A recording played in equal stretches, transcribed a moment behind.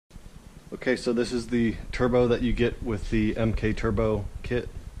Okay, so this is the turbo that you get with the MKTurbo kit.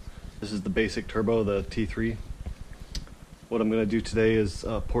 This is the basic turbo, the T3. What I'm going to do today is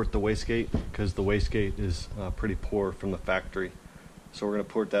port the wastegate, because the wastegate is pretty poor from the factory. So we're going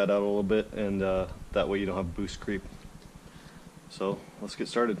to port that out a little bit, and that way you don't have boost creep. So let's get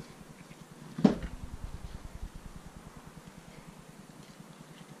started.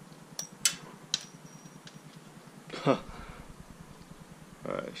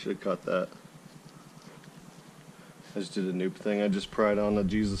 Alright, I should have caught that. I just did a noob thing. I just pried on the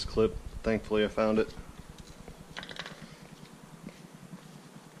Jesus clip. Thankfully I found it.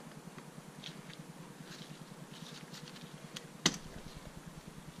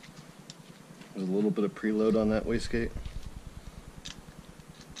 There's a little bit of preload on that wastegate.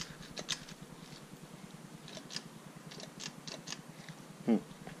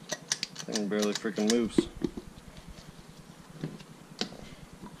 Thing barely freaking moves.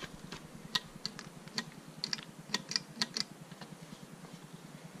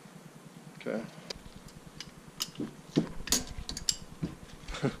 Okay.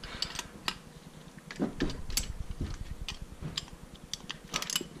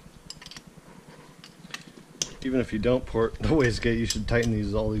 Even if you don't port the wastegate, you should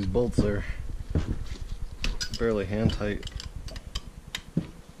tighten all these bolts there. Barely hand tight.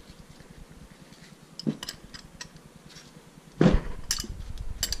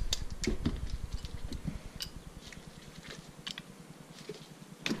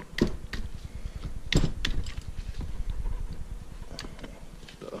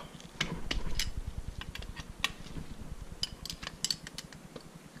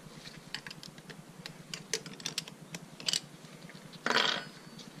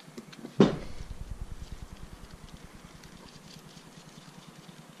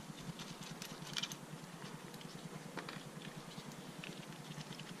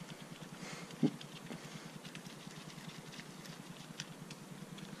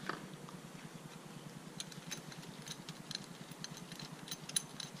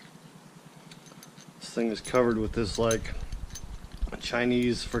 This thing is covered with this like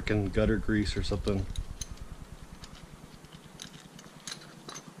Chinese freaking gutter grease or something.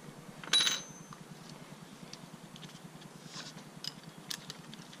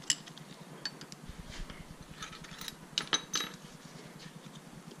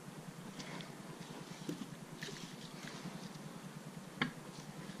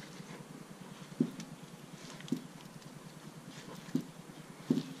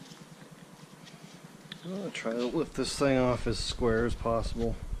 I'm going to try to lift this thing off as square as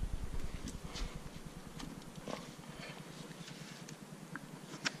possible.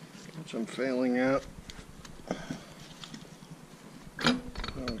 Which I'm failing at. There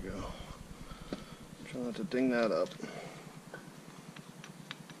we go. Try not to ding that up.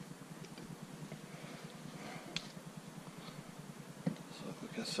 So if we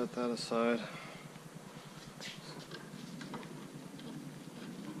can set that aside.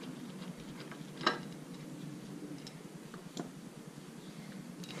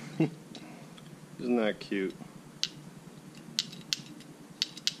 Isn't that cute?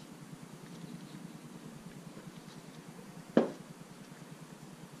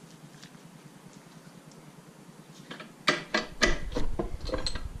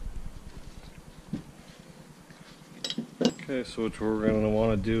 Okay, so what we're going to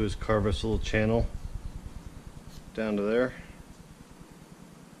want to do is carve us a little channel down to there.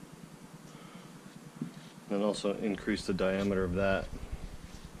 And also increase the diameter of that.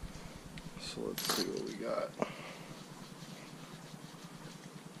 So let's see what we got.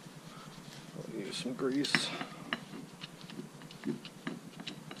 I'll use some grease.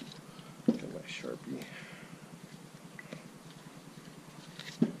 Get my Sharpie.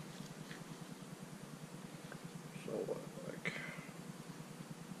 So like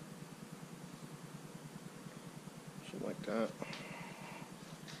something like that.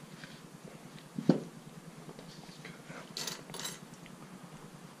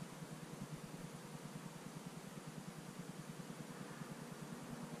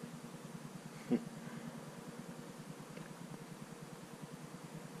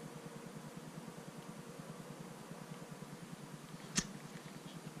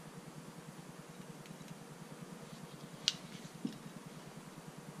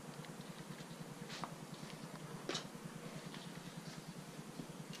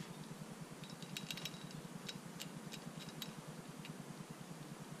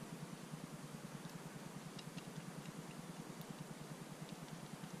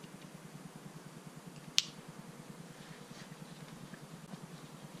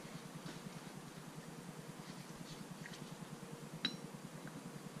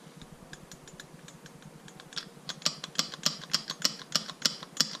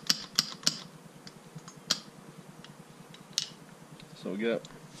 get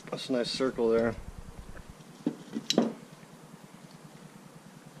that's a nice circle there.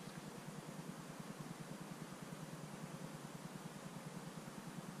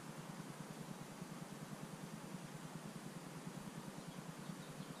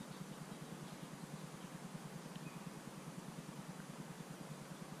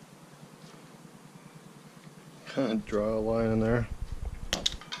 Kind of draw a line in there.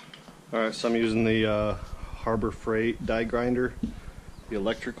 Alright, so I'm using the Harbor Freight die grinder, the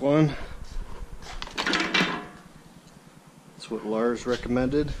electric one. That's what Lars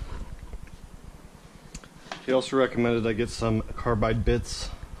recommended. He also recommended I get some carbide bits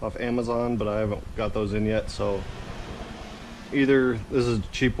off Amazon, but I haven't got those in yet, so either this is a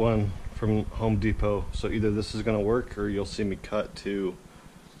cheap one from Home Depot, so either this is going to work or you'll see me cut to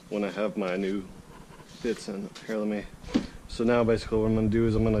when I have my new bits in. Here, let me. So now basically what I'm going to do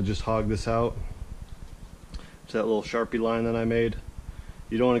is I'm going to just hog this out to that little Sharpie line that I made.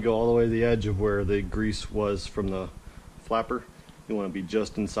 You don't want to go all the way to the edge of where the grease was from the flapper. You want to be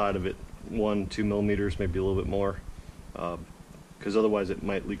just inside of it, 1-2 millimeters, maybe a little bit more, because otherwise it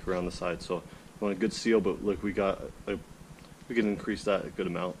might leak around the side. So you want a good seal, but look, we can increase that a good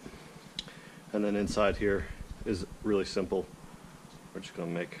amount. And then inside here is really simple. We're just going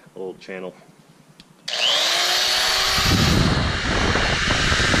to make a little channel.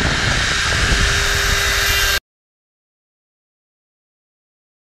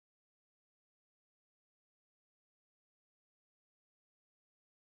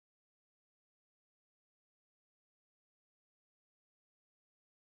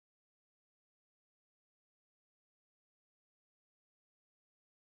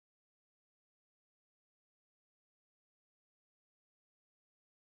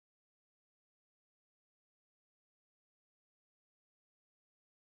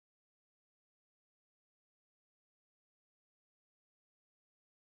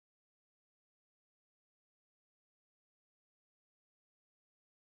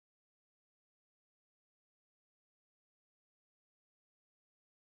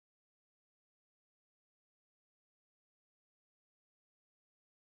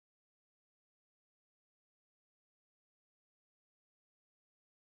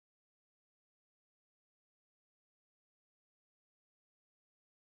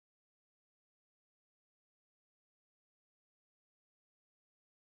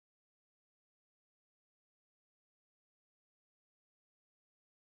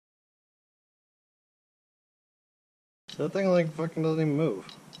 That thing like fucking doesn't even move.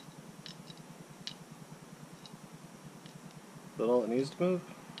 Is that all it needs to move?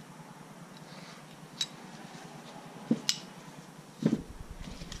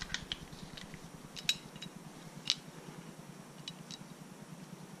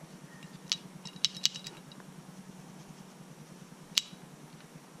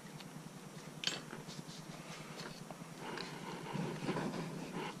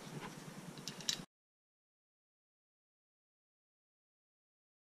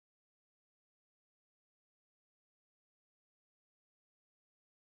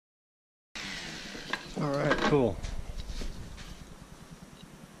 Alright, cool.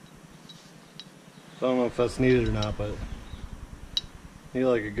 So I don't know if that's needed or not, but need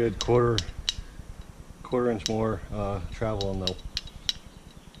like a good quarter inch more travel on the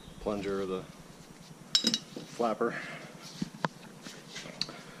plunger or the flapper.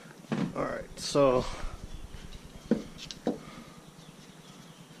 Alright, so that's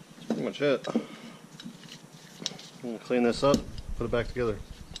pretty much it. I'm gonna clean this up, put it back together.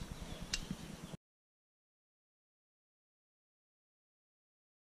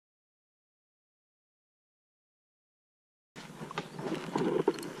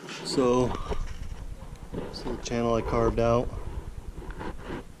 So, this little channel I carved out.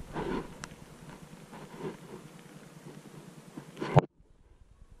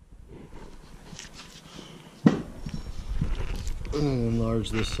 And enlarge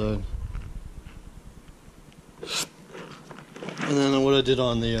this side. And then what I did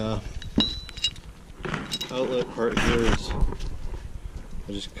on the outlet part here is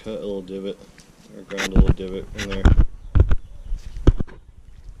I just cut a little divot, or ground a little divot in there.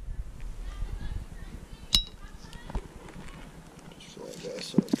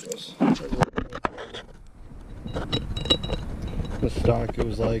 The stock, it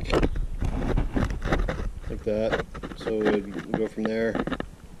was like that, so it would go from there,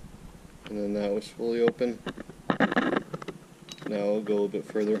 and then that was fully open. Now it'll go a little bit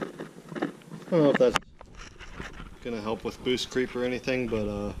further. I don't know if that's gonna help with boost creep or anything, but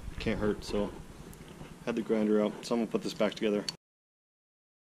it can't hurt, so had the grinder out, so I'm gonna put this back together.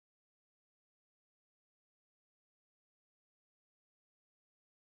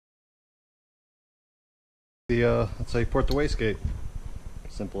 Let's say port the wastegate.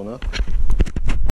 Simple enough.